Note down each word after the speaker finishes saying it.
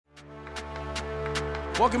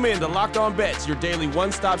Welcome in to Locked On Bets, your daily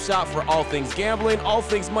one-stop shop for all things gambling, all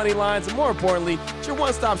things money lines, and more importantly, it's your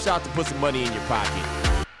one-stop shop to put some money in your pocket.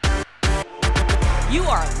 You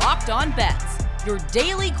are Locked On Bets, your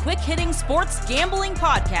daily quick-hitting sports gambling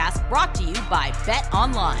podcast brought to you by Bet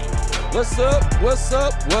Online. What's up? What's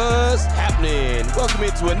happening? Welcome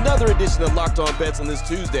into another edition of Locked On Bets on this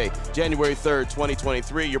Tuesday, January 3rd,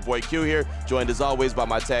 2023. Your boy Q here, joined as always by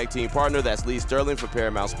my tag team partner. That's Lee Sterling from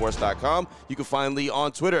ParamountSports.com. You can find Lee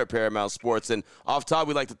on Twitter at Paramount Sports. And off top,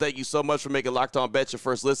 we'd like to thank you so much for making Locked On Bets your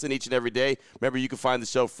first listen each and every day. Remember, you can find the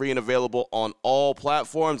show free and available on all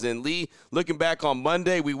platforms. And Lee, looking back on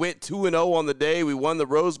Monday, we went 2-0 on the day. We won the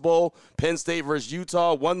Rose Bowl, Penn State versus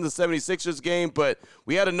Utah, won the 76ers game, but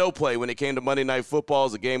we had a no play when it came to Monday Night Football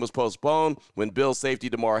as the game was postponed when Bills safety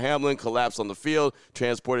Damar Hamlin collapsed on the field,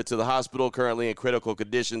 transported to the hospital, currently in critical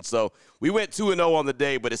condition. So we went 2-0 on the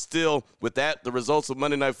day, but it's still, with that, the results of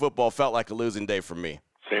Monday Night Football felt like a losing day for me.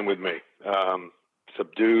 Same with me.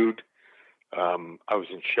 Subdued. I was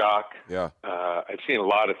in shock. Yeah. I've seen a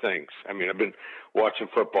lot of things. I mean, I've been watching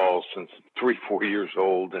football since 3-4 years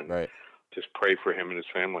old, and just pray for him and his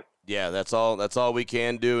family. Yeah, that's all we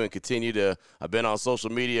can do, and continue to. I've been on social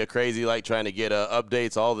media crazy, like trying to get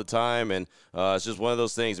updates all the time, and it's just one of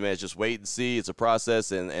those things, man. It's just wait and see. It's a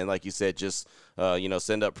process, and like you said, just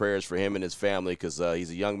send up prayers for him and his family, because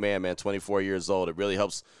he's a young man, 24 years old. It really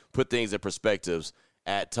helps put things in perspectives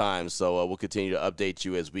at times. So we'll continue to update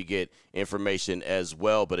you as we get information as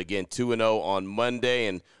well. But again, 2-0 on Monday,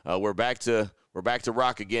 and we're back to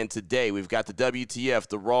rock again today. We've got the WTF,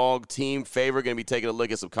 the wrong team favor. Going to be taking a look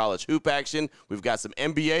at some college hoop action. We've got some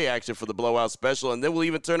NBA action for the blowout special, and then we'll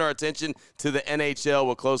even turn our attention to the NHL.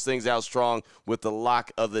 We'll close things out strong with the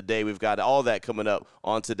lock of the day. We've got all that coming up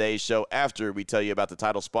on today's show after we tell you about the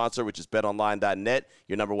title sponsor, which is BetOnline.net,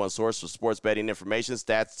 your number one source for sports betting information,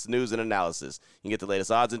 stats, news, and analysis. You can get the latest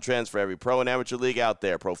odds and trends for every pro and amateur league out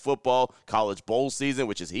there. Pro football, college bowl season,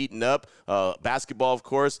 which is heating up, basketball, of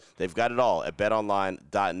course. They've got it all at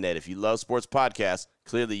BetOnline.net. If you love sports podcasts,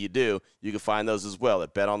 clearly you do, you can find those as well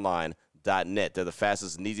at BetOnline.net. They're the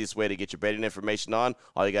fastest and easiest way to get your betting information on.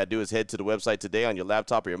 All you got to do is head to the website today on your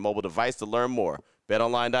laptop or your mobile device to learn more.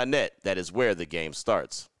 BetOnline.net, that is where the game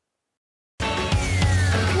starts.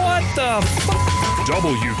 What the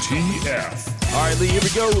WTF? All right, Lee, here we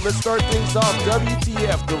go. Let's start things off.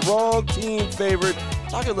 WTF, the wrong team favorite.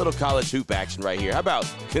 Talking a little college hoop action right here. How about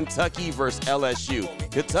Kentucky versus LSU?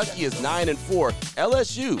 Kentucky is 9-4.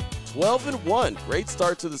 LSU 12-1. Great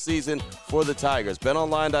start to the season for the Tigers.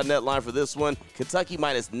 BetOnline.net line for this one. Kentucky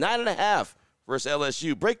minus 9.5 versus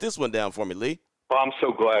LSU. Break this one down for me, Lee. Well, I'm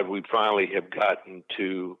so glad we finally have gotten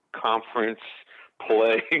to conference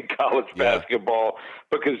play in college basketball,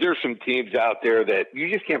 because there's some teams out there that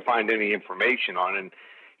you just can't find any information on. And,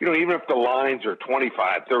 even if the lines are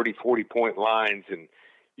 25, 30, 40-point lines, and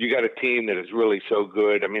you got a team that is really so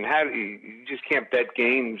good, I mean, you just can't bet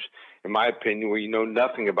games, in my opinion, where you know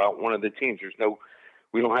nothing about one of the teams.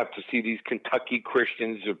 We don't have to see these Kentucky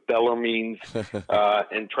Christians of Bellarmines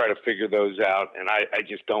and try to figure those out. And I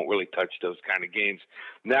just don't really touch those kind of games.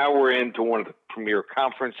 Now we're into one of the premier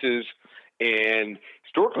conferences, and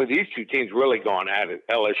historically these two teams really gone at it,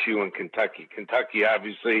 LSU and Kentucky. Kentucky,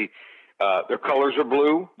 obviously, their colors are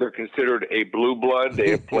blue. They're considered a blue blood. They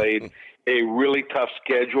have played a really tough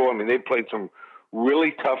schedule. I mean, they've played some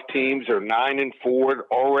really tough teams. They're 9-4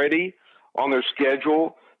 already on their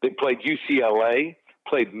schedule. They played UCLA,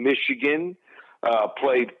 played Michigan,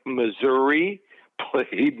 played Missouri,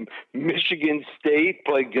 played Michigan State,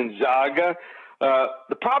 played Gonzaga.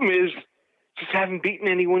 The problem is just haven't beaten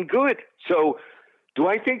anyone good. So do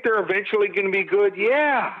I think they're eventually going to be good?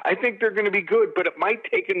 Yeah, I think they're going to be good, but it might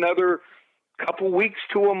take another couple weeks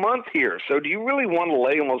to a month here. So do you really want to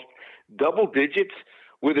lay almost double digits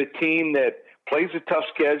with a team that plays a tough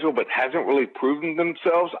schedule but hasn't really proven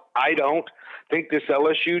themselves? I don't think this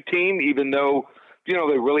LSU team, even though, they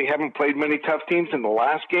really haven't played many tough teams in the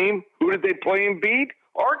last game. Who did they play and beat?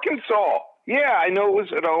 Arkansas. Yeah, I know it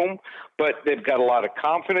was at home, but they've got a lot of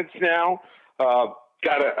confidence now.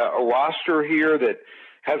 Got a roster here that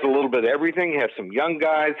has a little bit of everything. Has some young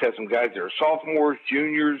guys, has some guys that are sophomores,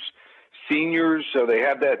 juniors, seniors. So they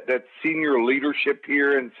have that senior leadership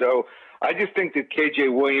here. And so I just think that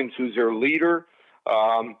KJ Williams, who's their leader,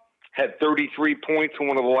 had 33 points in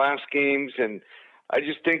one of the last games. And I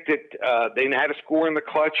just think that they know how to score in the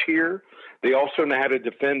clutch here. They also know how to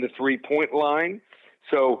defend the three-point line.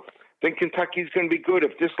 So I think Kentucky's going to be good.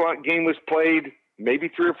 If this game was played maybe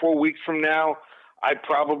 3 or 4 weeks from now, I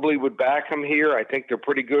probably would back them here. I think they're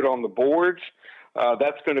pretty good on the boards.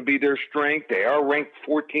 That's going to be their strength. They are ranked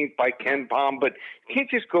 14th by KenPom, but you can't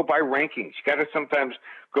just go by rankings. You got to sometimes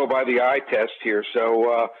go by the eye test here.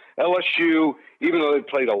 So LSU, even though they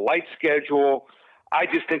played a light schedule, I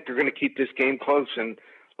just think they're going to keep this game close. And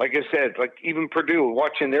like I said, like even Purdue,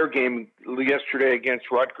 watching their game yesterday against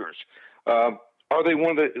Rutgers, are they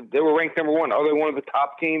they were ranked number 1. Are they one of the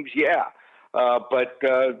top teams? Yeah. But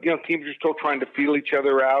teams are still trying to feel each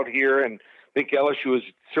other out here, and I think LSU is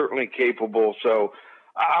certainly capable. So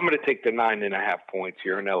I'm going to take the 9.5 points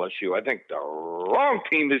here in LSU. I think the wrong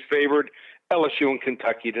team is favored. LSU and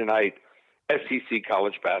Kentucky tonight. SEC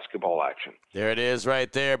college basketball action. There it is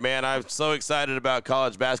right there, man. I'm so excited about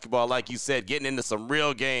college basketball. Like you said, getting into some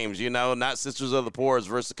real games, not Sisters of the Poor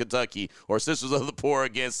versus Kentucky or Sisters of the Poor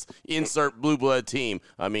against insert blue blood team.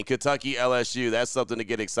 I mean, Kentucky, LSU, that's something to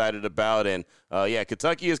get excited about. And,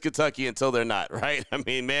 Kentucky is Kentucky until they're not, right? I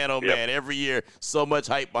mean, man, man, every year so much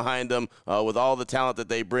hype behind them with all the talent that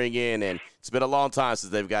they bring in. And it's been a long time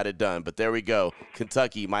since they've got it done. But there we go.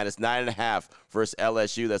 Kentucky minus 9.5 versus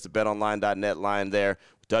LSU. That's the betonline.net line there.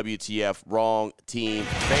 WTF, wrong team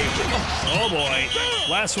favorite. Oh, boy.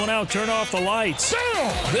 Last one out, turn off the lights.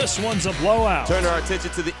 This one's a blowout. Turn our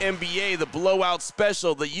attention to the NBA, the blowout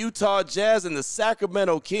special, the Utah Jazz and the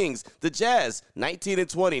Sacramento Kings. The Jazz,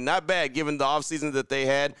 19-20, not bad given the offseason that they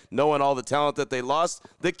had, knowing all the talent that they lost.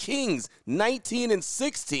 The Kings,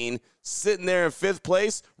 19-16, sitting there in 5th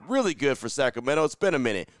place. Really good for Sacramento. It's been a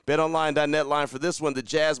minute. BetOnline.net line for this one, the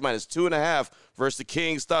Jazz minus 2.5 versus the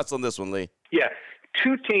Kings. Thoughts on this one, Lee? Yeah.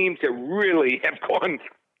 Two teams that really have gone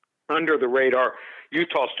under the radar.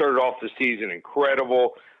 Utah started off the season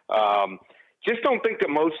incredible. Just don't think that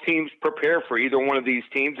most teams prepare for either one of these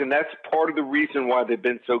teams, and that's part of the reason why they've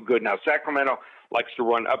been so good. Now, Sacramento likes to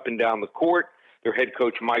run up and down the court. Their head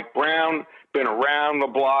coach, Mike Brown, been around the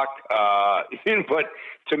block, but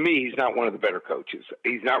to me, he's not one of the better coaches.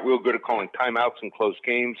 He's not real good at calling timeouts in close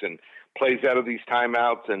games and plays out of these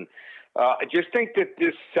timeouts. And I just think that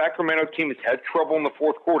this Sacramento team has had trouble in the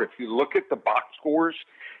fourth quarter. If you look at the box scores,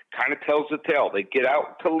 kind of tells the tale. They get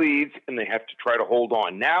out to leads, and they have to try to hold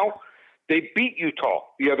on. Now, they beat Utah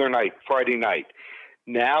the other night, Friday night.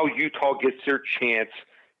 Now Utah gets their chance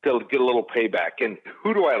to get a little payback. And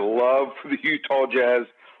who do I love for the Utah Jazz?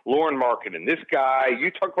 Lauren Markkanen. This guy,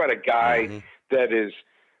 you talk about a guy that is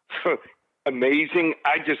amazing.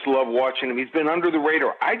 I just love watching him. He's been under the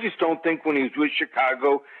radar. I just don't think when he was with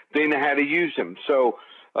Chicago, they know how to use him. So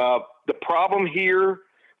the problem here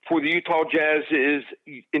for the Utah Jazz is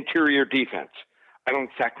interior defense. I don't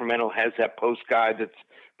think Sacramento has that post guy that's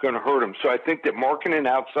going to hurt him. So I think that Markkanen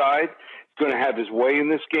outside is going to have his way in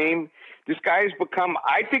this game. This guy has become,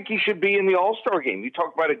 I think he should be in the All-Star game. You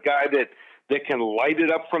talk about a guy that can light it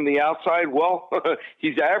up from the outside. Well,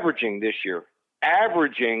 he's averaging this year,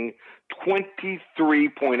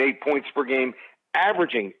 23.8 points per game,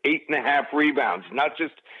 averaging 8.5 rebounds, not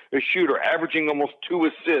just a shooter, averaging almost 2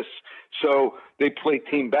 assists. So they play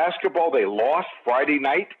team basketball. They lost Friday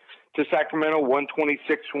night to Sacramento,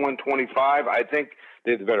 126-125. I think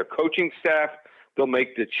they have the better coaching staff. They'll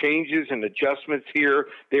make the changes and adjustments here.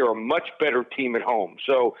 They are a much better team at home.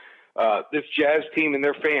 So this Jazz team and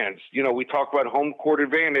their fans, we talk about home court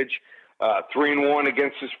advantage, 3-1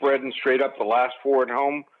 against the spread and straight up, the last 4 at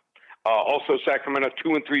home. Also Sacramento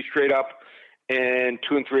 2-3 straight up and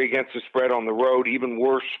 2-3 against the spread on the road. Even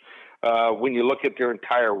worse when you look at their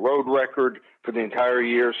entire road record for the entire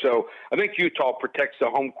year. So I think Utah protects the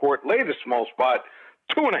home court. Lay the small spot,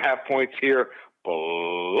 2.5 points here.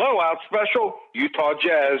 Blowout special, Utah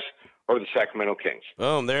Jazz or the Sacramento Kings.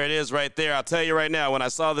 Boom, there it is right there. I'll tell you right now, when I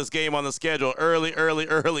saw this game on the schedule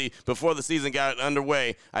early, before the season got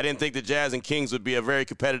underway, I didn't think the Jazz and Kings would be a very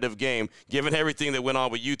competitive game, given everything that went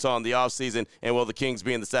on with Utah in the offseason and, the Kings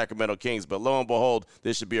being the Sacramento Kings. But lo and behold,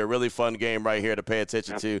 this should be a really fun game right here to pay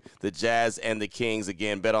attention to. The Jazz and the Kings.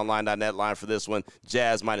 Again, betonline.net line for this one.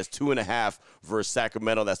 Jazz minus 2.5 versus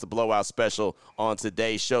Sacramento. That's the blowout special on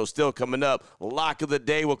today's show. Still coming up, lock of the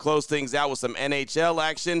day. We'll close things out with some NHL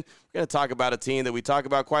action. We're going to talk about a team that we talk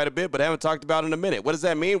about quite a bit but haven't talked about in a minute. What does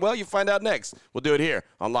that mean? Well, you find out next. We'll do it here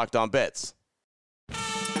on Locked On Bets.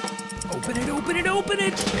 Open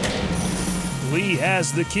it. Lee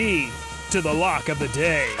has the key to the lock of the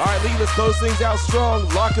day. All right, Lee, let's close things out strong.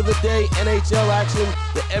 Lock of the day, NHL action.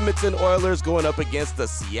 The Edmonton Oilers going up against the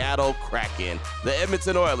Seattle Kraken. The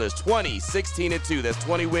Edmonton Oilers, 20-16-2. That's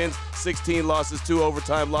 20 wins, 16 losses, 2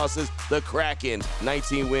 overtime losses. The Kraken,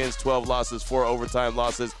 19 wins, 12 losses, 4 overtime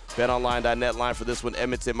losses. BetOnline.net line for this one,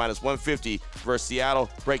 Edmonton minus 150 versus Seattle.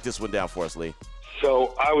 Break this one down for us, Lee.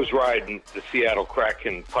 So I was riding the Seattle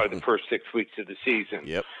Kraken probably the first 6 weeks of the season.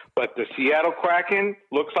 Yep. But the Seattle Kraken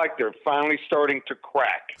looks like they're finally starting to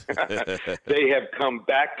crack. They have come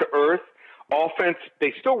back to earth. Offense,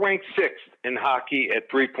 they still rank 6th in hockey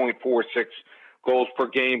at 3.46 goals per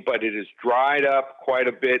game, but it has dried up quite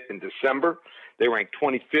a bit in December. They rank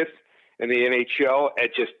 25th in the NHL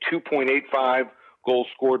at just 2.85 goals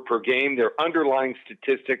scored per game. Their underlying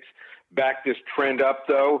statistics back this trend up,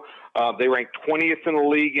 though. They rank 20th in the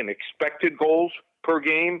league in expected goals per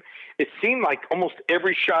game. It seemed like almost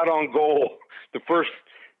every shot on goal the first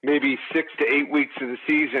maybe 6 to 8 weeks of the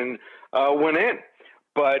season went in.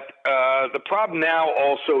 But the problem now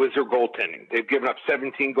also is their goaltending. They've given up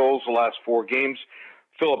 17 goals the last 4 games.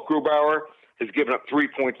 Philip Grubauer has given up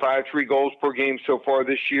 3.53 goals per game so far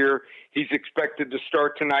this year. He's expected to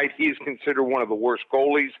start tonight. He is considered one of the worst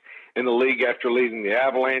goalies in the league after leading the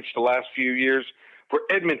Avalanche the last few years. For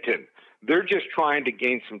Edmonton, they're just trying to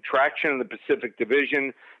gain some traction in the Pacific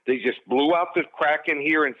Division. They just blew out the Kraken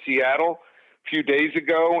here in Seattle a few days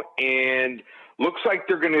ago, and looks like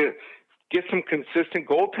they're going to get some consistent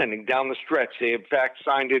goaltending down the stretch. They, in fact,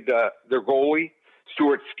 signed their goalie,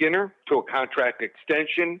 Stuart Skinner, to a contract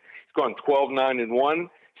extension. He's gone 12-9-1,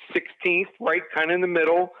 16th, right kind of in the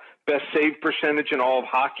middle, best save percentage in all of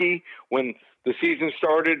hockey. When the season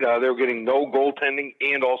started, they were getting no goaltending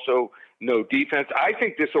and also no defense. I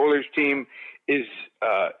think this Oilers team is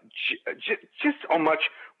just on much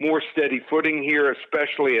more steady footing here,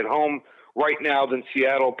 especially at home right now than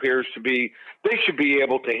Seattle appears to be. They should be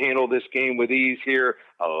able to handle this game with ease here.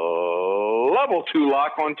 A level 2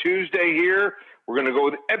 lock on Tuesday here. We're going to go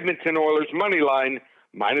with Edmonton Oilers money line,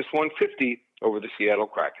 -150 over the Seattle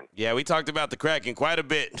Kraken. Yeah, we talked about the Kraken quite a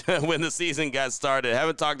bit when the season got started.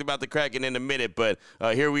 Haven't talked about the Kraken in a minute, but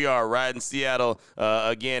here we are riding Seattle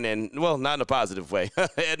again, and, well, not in a positive way.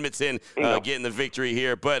 Edmonton getting the victory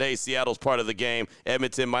here, but, hey, Seattle's part of the game.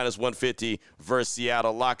 Edmonton -150 versus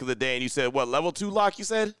Seattle. Lock of the day, and you said, what, level 2 lock, you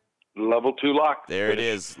said? Level 2 lock. There it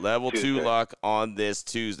is. Level Tuesday. 2 lock on this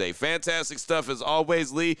Tuesday. Fantastic stuff as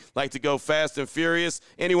always, Lee. Like to go fast and furious.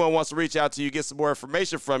 Anyone wants to reach out to you, get some more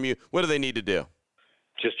information from you, what do they need to do?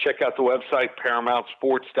 Just check out the website,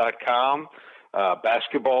 ParamountSports.com.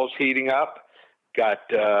 Basketball's heating up. Got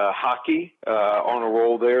hockey on a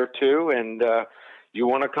roll there, too. And you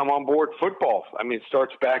want to come on board football. I mean, it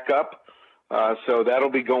starts back up. So that'll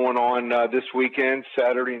be going on this weekend,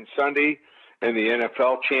 Saturday and Sunday. And the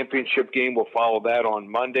NFL championship game will follow that on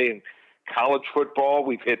Monday. And college football,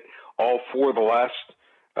 we've hit all 4 of the last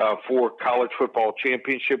 4 college football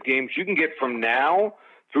championship games. You can get from now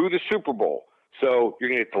through the Super Bowl. So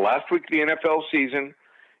you're going to get the last week of the NFL season,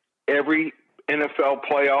 every NFL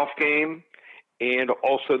playoff game, and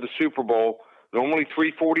also the Super Bowl. Normally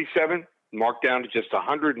 $347, marked down to just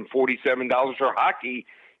 $147 for hockey.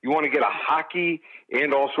 You want to get a hockey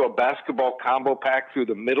and also a basketball combo pack through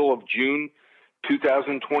the middle of June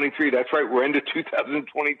 2023. That's right. We're into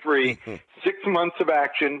 2023. 6 months of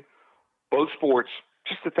action, both sports,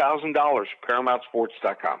 just $1,000.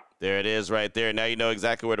 ParamountSports.com. There it is right there. Now you know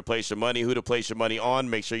exactly where to place your money, who to place your money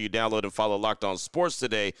on. Make sure you download and follow Locked On Sports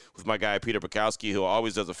today with my guy Peter Bukowski, who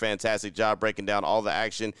always does a fantastic job breaking down all the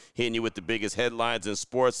action, hitting you with the biggest headlines in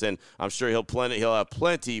sports. And I'm sure he'll have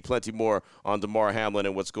plenty more on DeMar Hamlin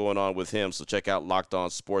and what's going on with him. So check out Locked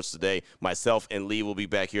On Sports today. Myself and Lee will be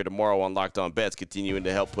back here tomorrow on Locked On Bets, continuing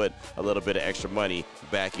to help put a little bit of extra money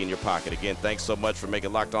back in your pocket. Again, thanks so much for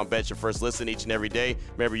making Locked On Bets your first listen each and every day.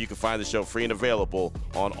 Remember, you can find the show free and available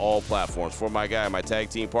on all platforms. For my guy, my tag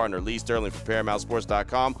team partner, Lee Sterling from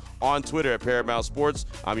ParamountSports.com, on Twitter at Paramount Sports.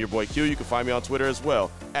 I'm your boy Q. You can find me on Twitter as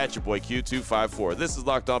well, at your boy Q254. This is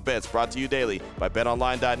Locked On Bets, brought to you daily by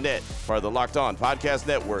BetOnline.net, part of the Locked On Podcast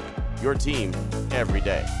Network, your team every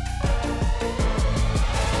day.